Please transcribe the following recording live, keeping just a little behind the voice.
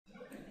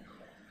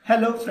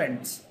Hello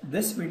friends,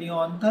 this video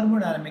on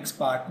Thermodynamics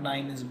part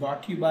 9 is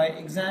brought to you by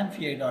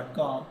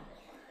examfear.com.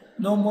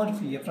 No more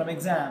fear from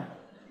exam.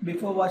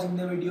 Before watching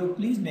the video,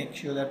 please make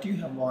sure that you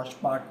have watched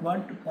part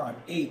 1 to part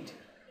 8.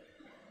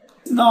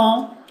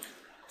 Now,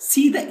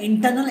 see the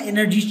internal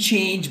energy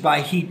change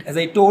by heat. As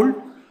I told,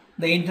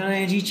 the internal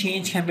energy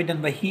change can be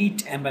done by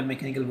heat and by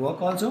mechanical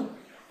work also.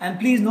 And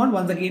please note,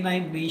 once again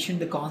I mentioned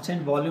the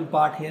constant volume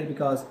part here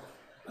because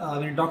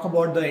when you talk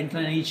about the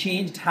internal energy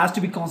change, it has to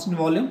be constant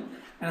volume.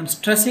 And I'm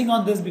stressing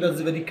on this because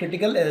it's very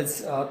critical,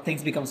 else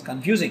things becomes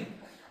confusing.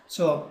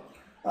 So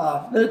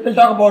we'll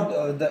talk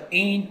about the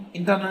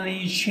internal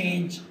energy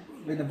change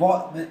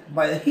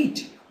by the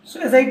heat.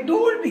 So as I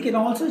told, we can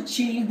also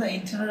change the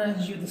internal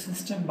energy of the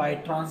system by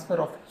transfer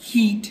of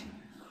heat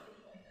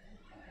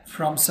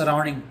from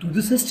surrounding to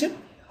the system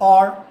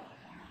or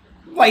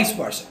vice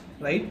versa,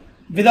 right?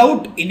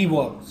 Without any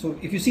work. So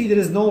if you see, there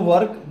is no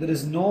work,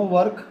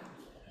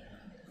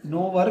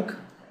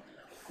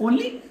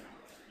 only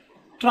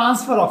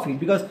transfer of heat.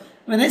 Because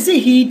when I say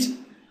heat,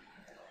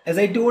 as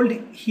I told,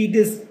 heat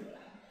is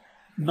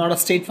not a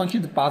state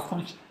function, it's a path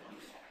function.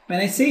 When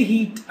I say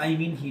heat, I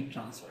mean heat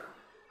transfer,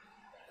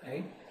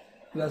 right?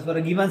 Because for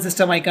a given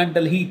system, I can't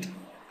tell heat.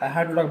 I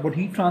have to talk about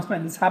heat transfer,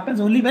 and this happens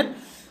only when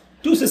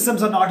two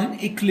systems are not in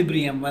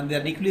equilibrium. When they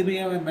are in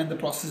equilibrium and when the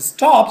process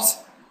stops,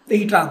 the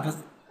heat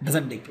transfer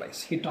doesn't take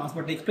place. Heat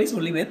transfer takes place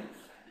only when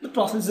the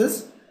process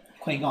is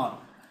going on,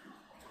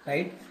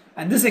 right?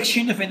 And this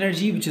exchange of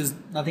energy, which is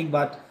nothing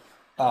but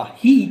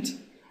heat,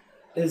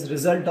 is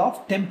result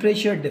of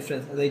temperature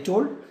difference. As I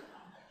told,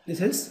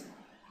 this is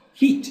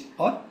heat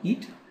or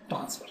heat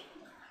transfer.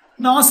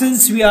 Now,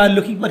 since we are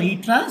looking for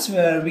heat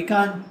transfer, we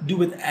can't do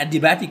with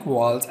adiabatic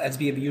walls as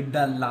we have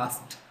done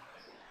last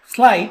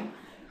slide.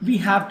 We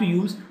have to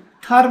use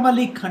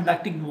thermally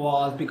conducting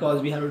walls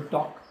because we're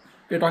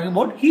talking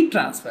about heat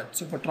transfer.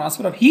 So for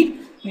transfer of heat,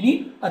 we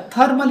need a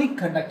thermally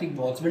conducting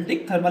walls. We'll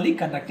take thermally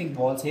conducting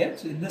walls here.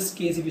 So in this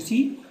case, if you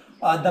see,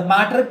 the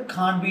matter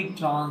can't be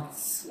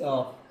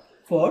transferred,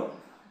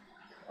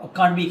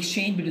 can't be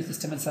exchanged between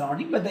system and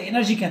surrounding, but the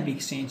energy can be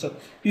exchanged. So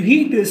you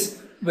heat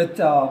this with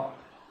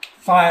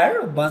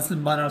fire,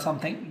 Bunsen burner or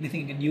something,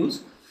 anything you can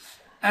use.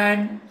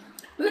 And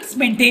let's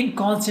maintain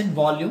constant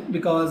volume,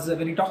 because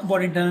when you talk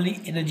about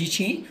internally energy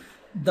change,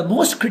 the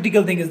most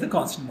critical thing is the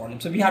constant volume.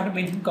 So we have to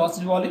maintain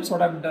constant volume. So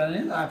what I've done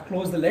is I've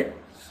closed the lid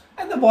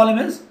and the volume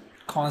is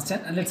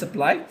constant, and let's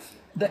apply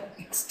the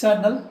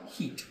external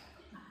heat.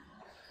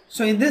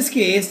 So in this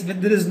case,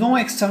 when there is no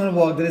external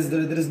work, there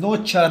is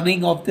no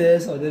churning of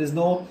this, or there is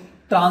no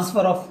transfer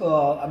of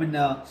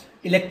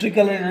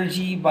electrical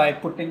energy by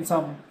putting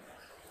some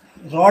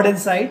rod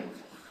inside.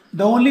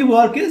 The only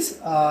work is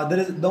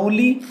the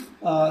only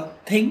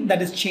thing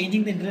that is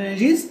changing the internal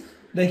energy is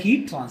the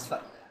heat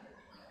transfer,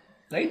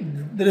 right?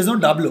 There is no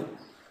W.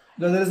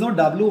 Because there is no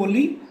W,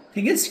 only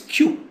thing is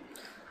Q.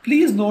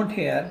 Please note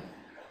here,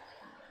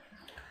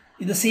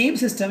 in the same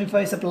system, if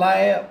I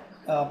supply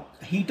a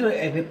heater,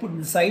 if I put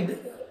inside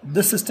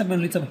this system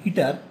only some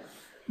heater,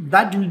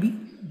 that will be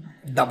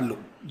W.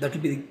 That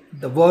will be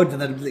the word,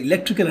 and that will be the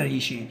electrical energy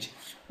change.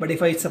 But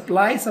if I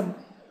supply some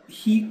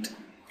heat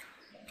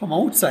from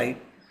outside,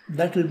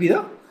 that will be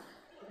the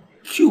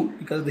Q,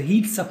 because the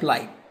heat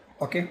supply.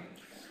 Okay,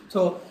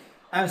 so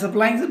I am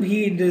supplying some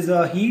heat. There is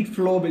a heat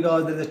flow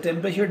because there is a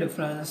temperature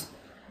difference,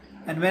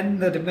 and when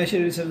the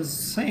temperature is the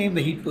same,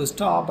 the heat flow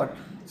stops. But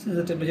since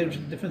the temperature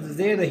difference is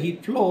there, the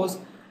heat flows,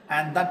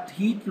 and that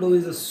heat flow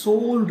is the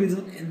sole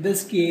reason in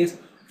this case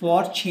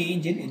for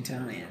change in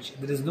internal energy.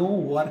 There is no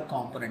work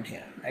component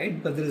here, right?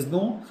 Because there is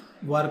no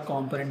work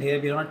component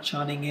here. We are not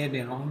churning it, we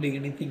are not doing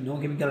anything, no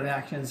chemical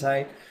reaction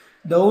inside.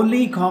 The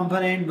only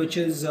component which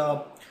is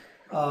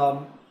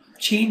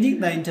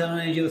changing the internal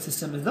energy of the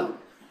system is the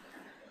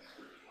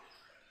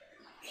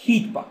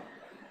heat part,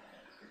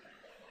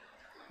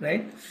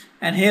 right?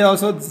 And here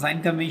also the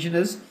sign convention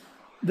is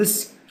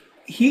this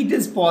heat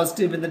is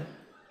positive when the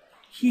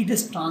heat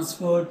is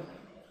transferred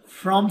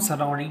from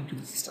surrounding to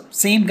the system.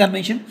 Same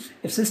convention.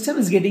 If system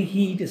is getting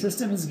heat,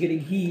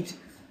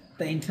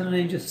 the internal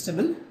energy of the system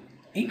will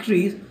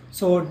increase.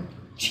 So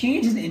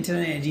change in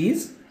internal energy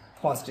is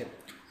positive.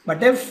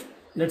 But if,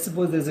 let's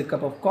suppose there's a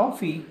cup of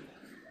coffee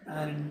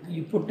and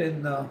you put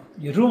in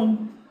your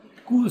room,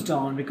 it cools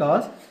down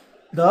because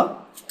the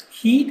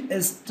heat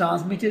is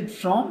transmitted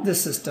from this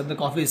system, the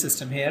coffee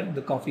system here,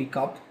 the coffee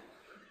cup,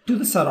 to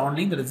the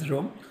surrounding, that is the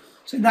room.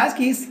 So in that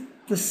case,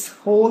 this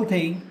whole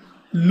thing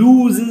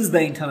loses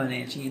the internal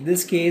energy. In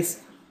this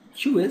case,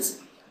 Q is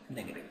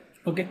negative.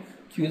 Okay,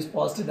 Q is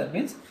positive, that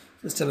means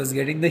system is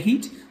getting the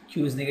heat.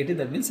 Q is negative,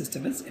 that means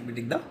system is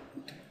emitting the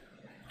heat.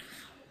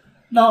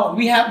 Now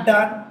we have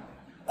done,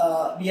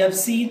 we have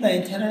seen the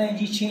internal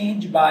energy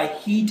change by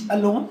heat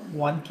alone,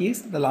 one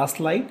case, the last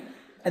slide,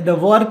 and the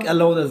work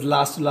alone is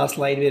last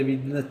slide where we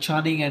did the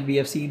churning and we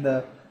have seen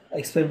the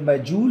experiment by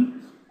Joule.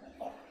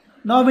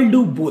 Now we'll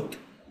do both.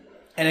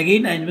 And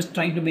again, I'm just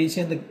trying to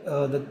mention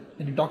when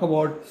you talk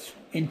about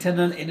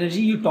internal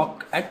energy, you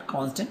talk at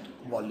constant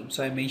volume.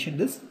 So I mentioned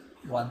this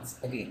once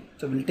again.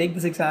 So we'll take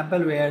this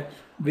example where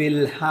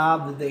we'll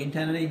have the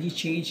internal energy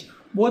change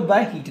both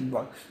by heat and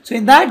work. So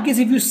in that case,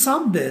 if you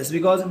sum this,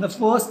 because in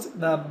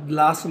the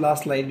last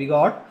slide we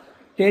got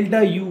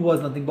delta U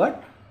was nothing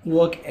but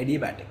work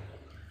adiabatic,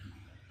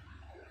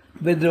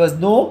 where there was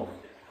no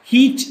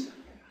heat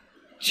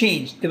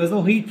change, there was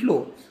no heat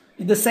flow.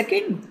 In the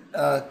second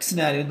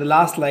scenario, in the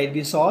last slide,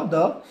 we saw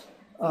the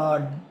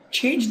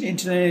change in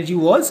internal energy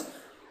was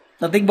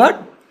nothing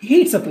but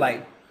heat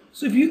supplied.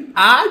 So if you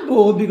add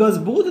both, because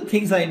both the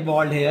things are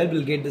involved here,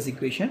 we'll get this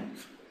equation.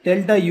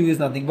 Delta U is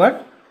nothing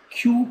but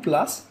Q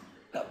plus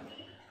W.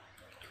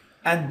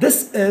 And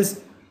this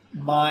is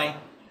my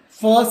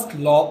first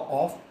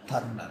law of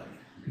thermodynamics.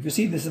 If you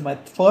see, this is my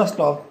first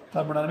law of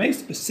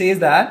thermodynamics, which says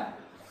that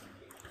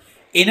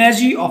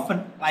energy of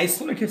an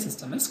isolated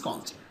system is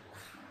constant.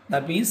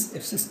 That means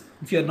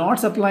if you're not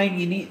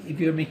supplying any, if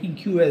you're making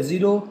Q as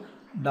 0,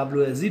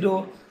 W as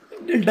 0,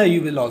 delta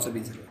U will also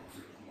be 0.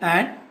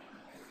 And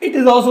it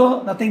is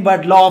also nothing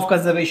but law of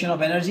conservation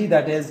of energy,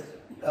 that is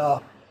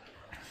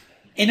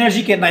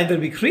energy can neither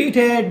be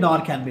created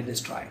nor can be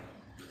destroyed.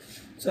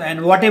 So,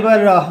 and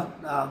whatever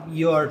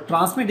you're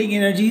transmitting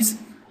energies,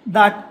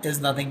 that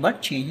is nothing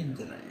but change in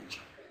the energy.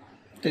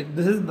 So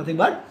this is nothing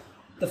but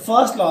the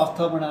first law of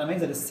thermodynamics,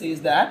 that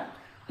says that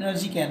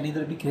energy can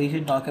neither be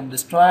created nor can be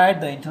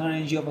destroyed. The internal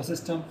energy of a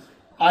system,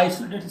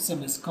 isolated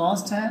system, is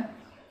constant.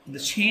 The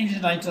change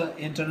in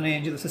internal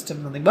energy of the system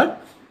is nothing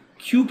but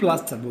Q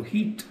plus W,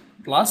 heat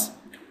plus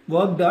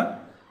work done,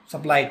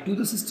 supplied to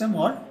the system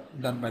or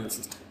done by the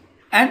system.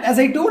 And as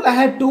I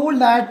had told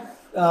that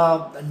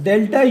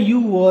delta U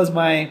was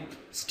my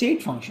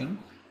state function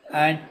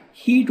and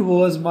heat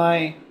was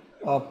my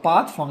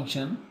path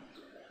function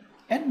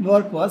and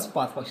work was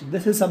path function.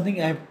 This is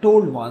something I have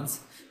told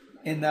once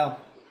in the,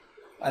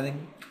 I think,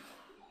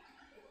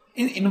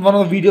 in one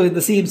of the videos in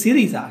the same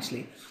series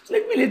actually. So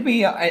let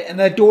me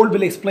and I told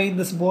we'll explain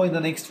this more in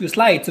the next few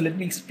slides. So let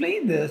me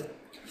explain this.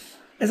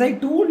 As I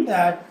told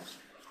that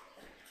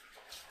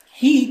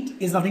heat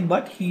is nothing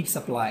but heat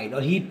supplied or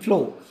heat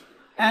flow,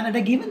 and at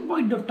a given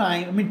point of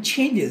time, I mean,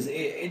 changes.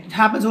 It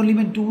happens only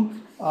when two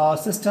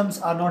systems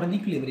are not in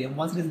equilibrium.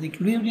 Once it is in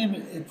equilibrium,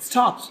 it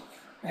stops,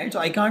 right? So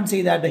I can't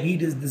say that the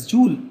heat is this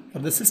joule for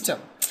the system.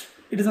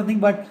 It is nothing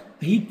but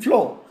heat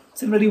flow.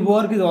 Similarly,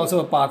 work is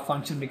also a path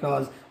function,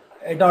 because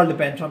it all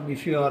depends from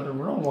if you are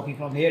walking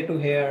from here to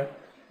here.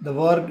 The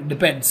work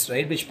depends,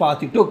 right, which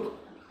path you took,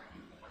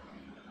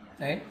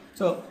 right?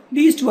 So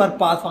these two are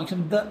path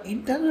functions. The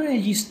internal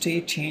energy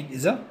state change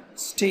is a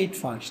state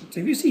function.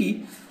 So if you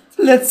see,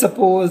 let's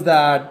suppose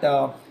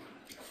that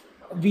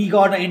we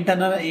got an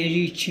internal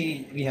energy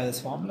change. We have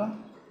this formula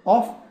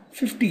of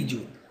 50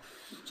 joule.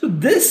 So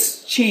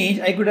this change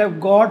I could have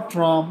got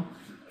from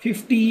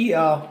 50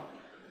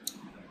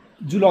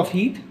 joule of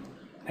heat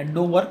and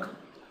no work.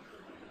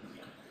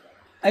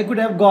 I could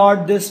have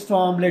got this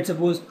from, let's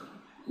suppose,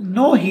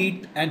 no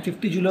heat and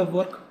 50 joule of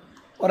work.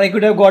 Or I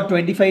could have got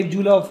 25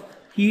 joule of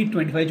heat,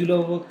 25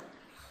 joule of work.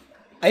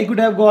 I could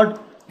have got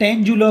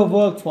 10 joule of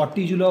work,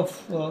 40 joule of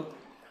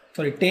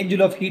 10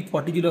 joule of heat,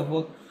 40 joule of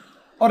work.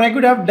 Or I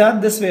could have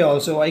done this way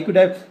also. I could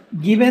have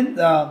given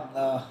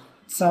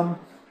some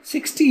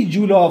 60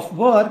 joule of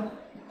work,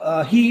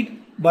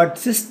 heat, but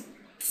system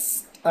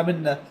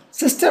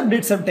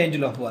did some 10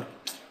 joule of work.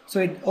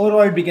 So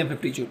overall it became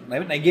 50 joule. I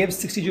mean, I gave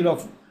 60 joule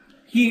of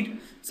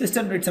heat,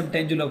 system did some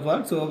 10 joule of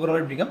work, so overall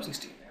it becomes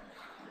 60.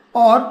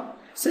 Or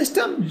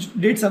system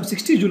did some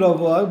 60 joule of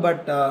work,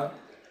 but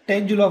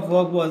 10 joule of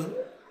work was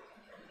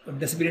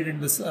dissipated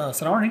in this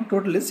surrounding.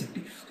 Total is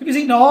 50. So if you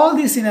see in all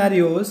these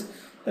scenarios,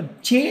 the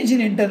change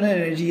in internal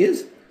energy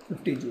is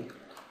 50 joule,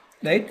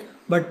 right?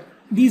 But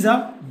these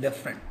are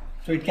different.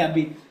 So it can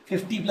be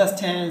 50 plus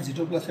 10,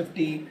 0 plus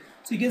 50.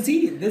 So you can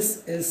see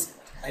this is,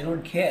 I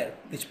don't care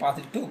which path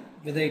it took,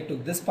 whether it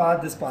took this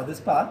path, this path, this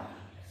path.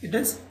 It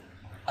is,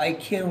 I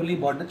care only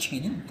about the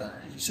change in internal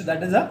energy. So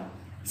that is a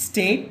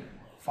state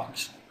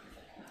function.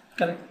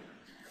 Correct.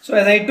 So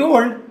as I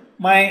told,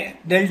 my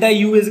delta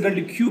U is equal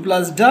to Q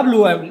plus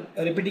W. I'm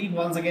repeating it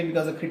once again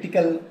because a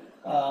critical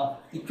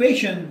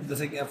equation,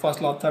 the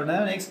first law of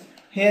thermodynamics.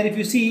 Here if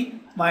you see,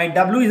 my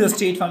W is a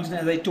state function,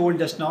 as I told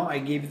just now. I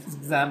gave this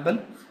example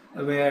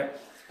where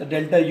the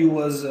delta U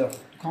was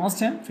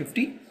constant,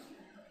 50.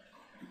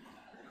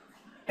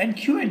 And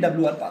Q and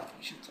W are path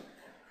functions.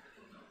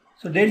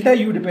 So delta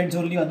U depends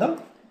only on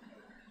the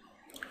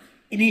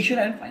initial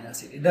and final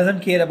state. It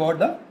doesn't care about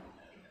the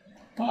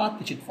path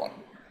which it follows.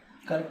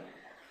 Correct.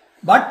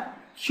 But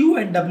Q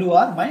and W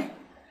are my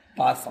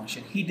path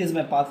function. Heat is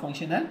my path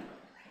function and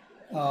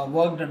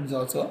work done is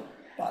also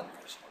path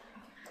function.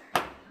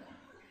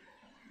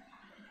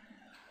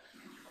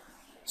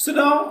 So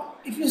now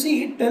if you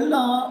see, till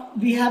now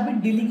we have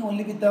been dealing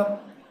only with the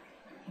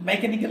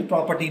mechanical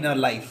property in our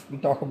life. We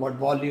talk about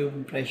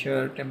volume,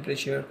 pressure,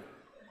 temperature.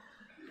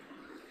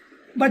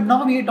 But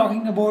now we are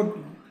talking about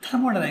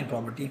thermodynamic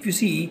property. If you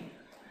see,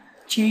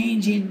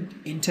 change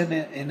in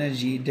internal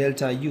energy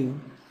delta U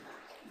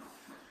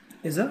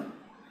is a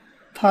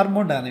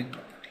thermodynamic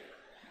property.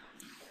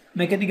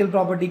 Mechanical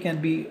property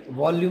can be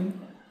volume,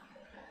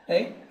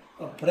 right,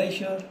 or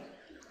pressure,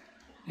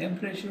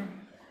 temperature.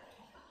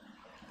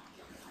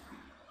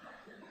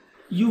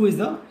 U is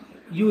the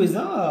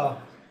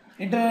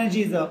internal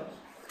energy is the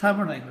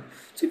thermodynamic.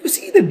 So if you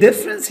see the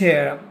difference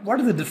here, what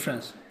is the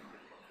difference?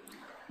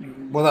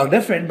 Both are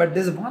different, but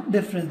there's one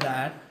difference,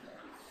 that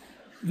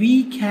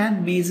we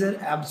can measure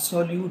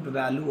absolute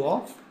value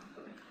of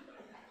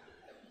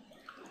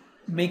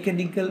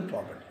mechanical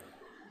property.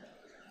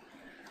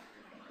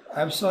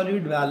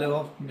 Absolute value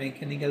of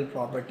mechanical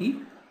property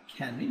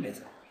can be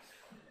measured.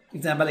 For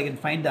example, I can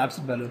find the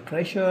absolute value of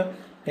pressure,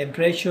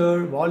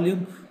 temperature,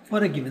 volume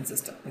for a given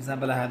system. For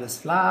example, I have this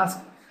flask.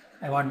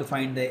 I want to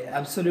find the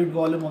absolute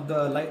volume of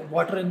the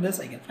water in this.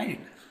 I can find it.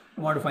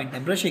 I want to find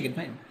temperature. I can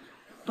find it.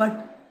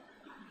 But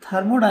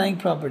thermodynamic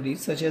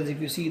properties, such as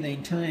if you see the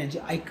internal energy,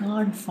 I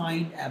can't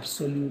find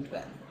absolute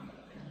value.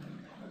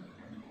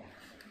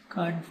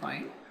 Can't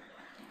find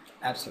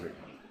absolute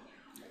value.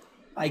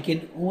 I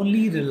can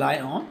only rely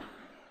on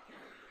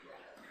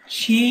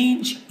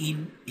change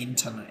in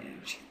internal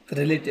energy, the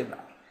relative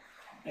value.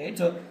 Right?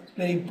 So it's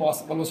very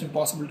impossible, almost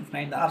impossible to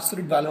find the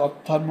absolute value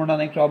of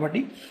thermodynamic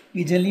property.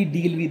 We generally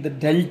deal with the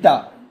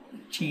delta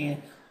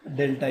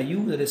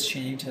U, that is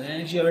change in internal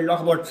energy. I will talk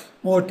about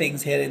more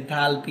things here,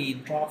 enthalpy,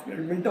 entropy.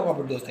 We'll talk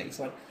about those things.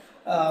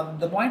 But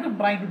the point I'm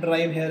trying to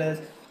drive here is,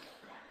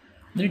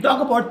 when you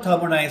talk about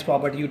thermodynamics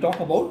property, you talk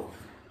about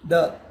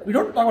we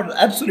don't talk about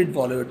the absolute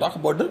value, we talk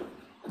about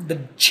the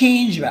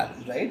change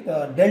values, right?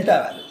 The delta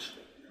values.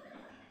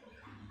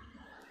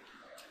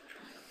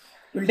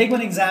 We'll take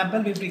one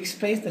example. We have to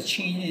express the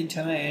change in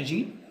internal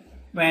energy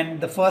when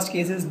the first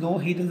case is no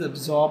heat is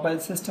absorbed by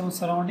the system or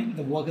surrounding,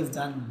 the work is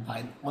done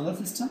on the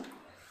system.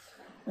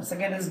 The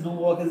second is no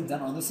work is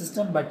done on the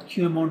system, but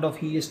Q amount of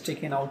heat is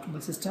taken out from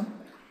the system.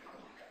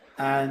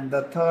 And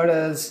the third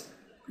is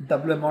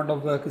W amount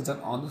of work is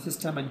done on the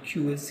system and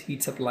Q is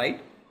heat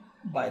supplied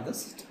by the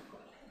system.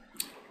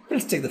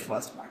 Let's take the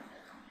first one.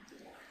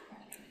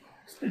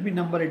 So let me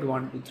number it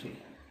 1, 2, 3.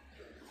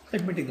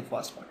 Let me take the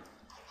first one.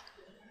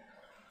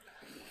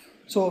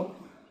 So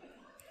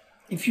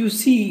if you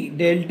see,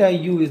 delta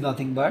U is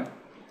nothing but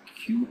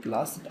Q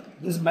plus W.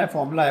 This is my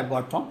formula I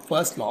got from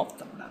first law of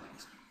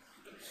thermodynamics.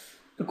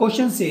 The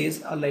question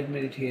says, let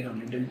me write here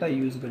only, delta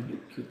U is equal to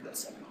Q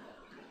plus W.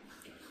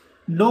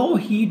 No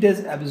heat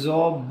is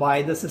absorbed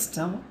by the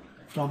system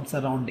from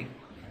surrounding.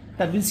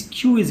 That means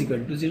Q is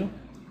equal to 0,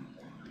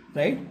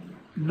 right?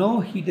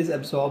 No heat is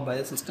absorbed by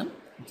the system.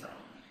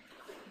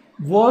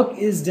 Work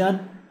is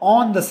done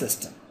on the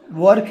system.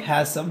 Work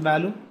has some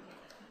value.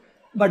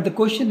 But the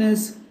question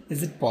is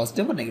it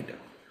positive or negative?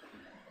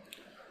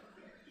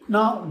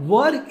 Now,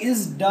 work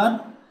is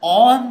done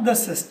on the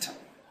system.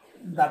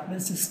 That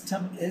means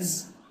system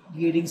is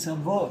getting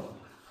some work.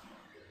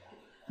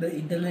 The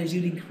internal energy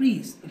will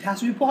increase. It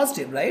has to be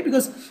positive, right?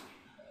 Because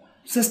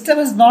system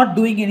is not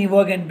doing any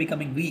work and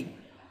becoming weak.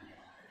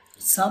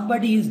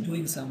 Somebody is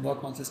doing some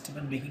work on system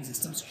and making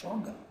system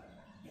stronger.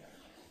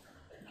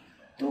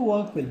 The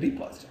work will be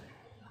positive.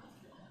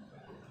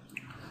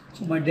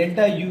 So my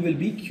delta U will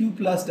be Q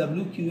plus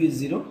W. Q is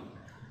 0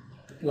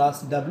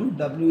 plus W.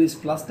 W is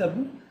plus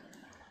W.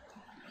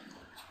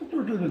 So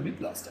total will be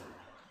plus W.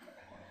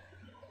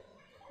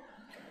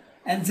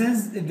 And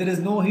since if there is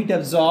no heat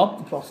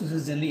absorbed, the process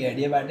is generally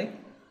adiabatic.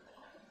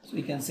 So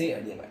we can say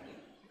adiabatic.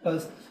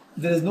 Because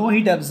if there is no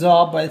heat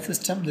absorbed by the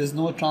system, there is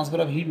no transfer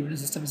of heat between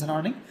system and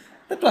surrounding,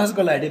 the process is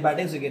called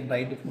adiabatic. So you can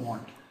write if you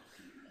want.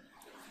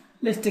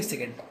 Let's take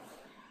second part.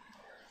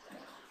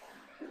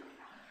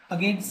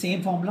 Again,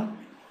 same formula.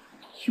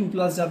 Q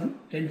plus W,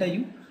 delta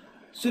U.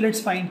 So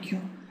let's find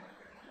Q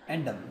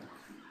and W.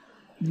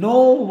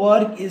 No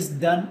work is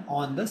done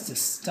on the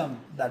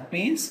system. That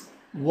means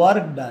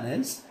work done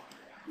is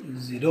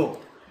 0.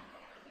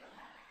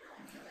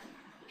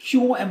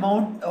 Q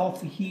amount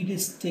of heat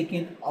is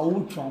taken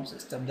out from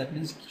system. That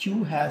means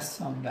Q has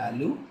some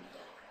value.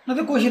 Now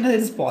the question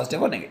is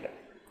positive or negative.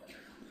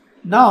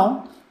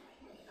 Now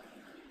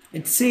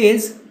it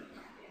says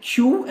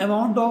Q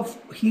amount of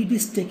heat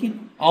is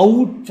taken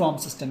out from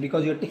system,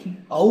 because you are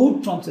taking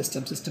out from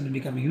system is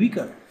becoming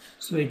weaker.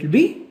 So it will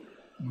be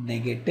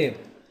negative.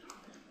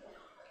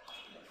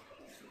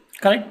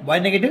 Correct? Why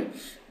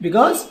negative?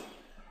 Because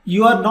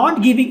you are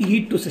not giving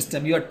heat to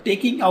system, you are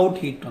taking out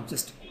heat from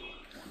system.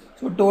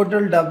 So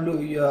total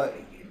W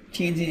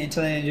change in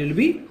internal energy will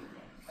be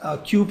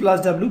Q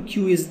plus W.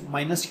 Q is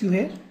minus Q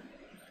here,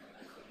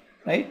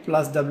 right?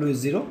 Plus W is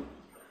 0,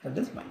 that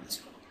is minus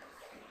Q.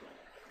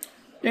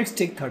 Let's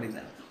take third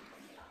example.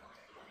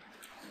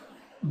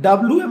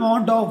 W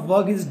amount of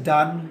work is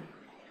done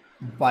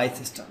by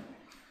system.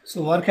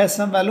 So work has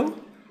some value.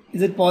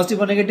 Is it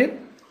positive or negative?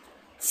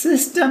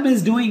 System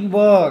is doing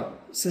work.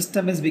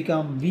 System has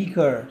become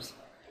weaker.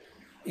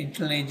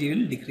 Internal energy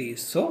will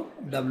decrease. So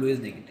W is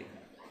negative.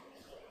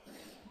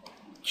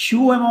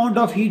 Q amount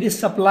of heat is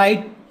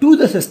supplied to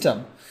the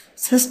system.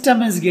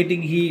 System is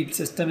getting heat.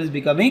 System is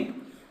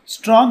becoming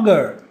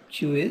stronger.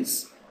 Q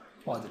is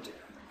positive.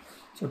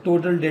 So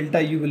total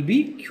delta U will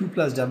be Q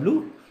plus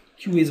W.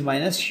 Q is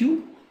minus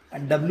Q.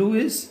 and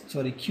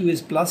Q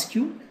is plus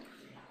Q,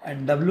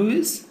 and W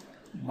is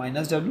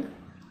minus W.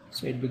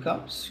 So it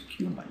becomes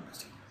Q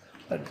minus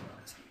W.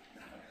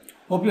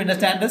 Hope you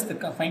understand this, the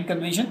fine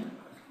convention.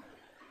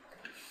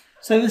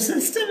 So if the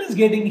system is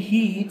getting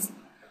heat,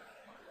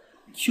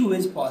 Q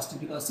is positive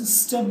because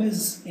system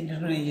is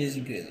internal energy is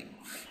increasing.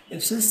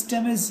 If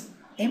system is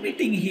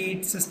emitting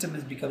heat, system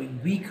is becoming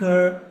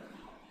weaker,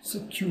 so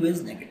Q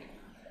is negative.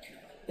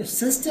 If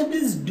system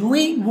is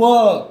doing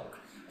work,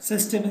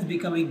 system is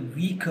becoming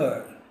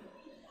weaker,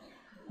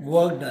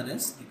 work done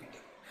is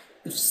negative.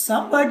 If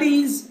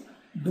somebody is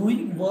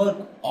doing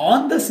work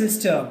on the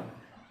system,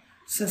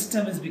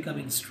 system is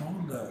becoming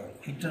stronger,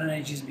 internal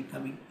energy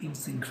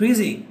is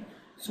increasing,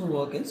 so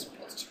work is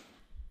positive.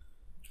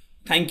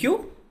 Thank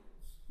you.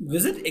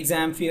 Visit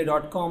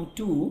examfear.com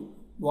to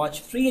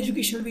watch free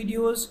educational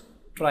videos,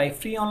 try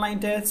free online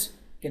tests,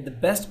 get the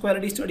best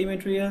quality study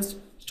materials,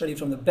 study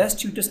from the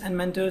best tutors and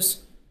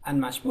mentors, and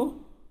much more.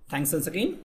 Thanks once again.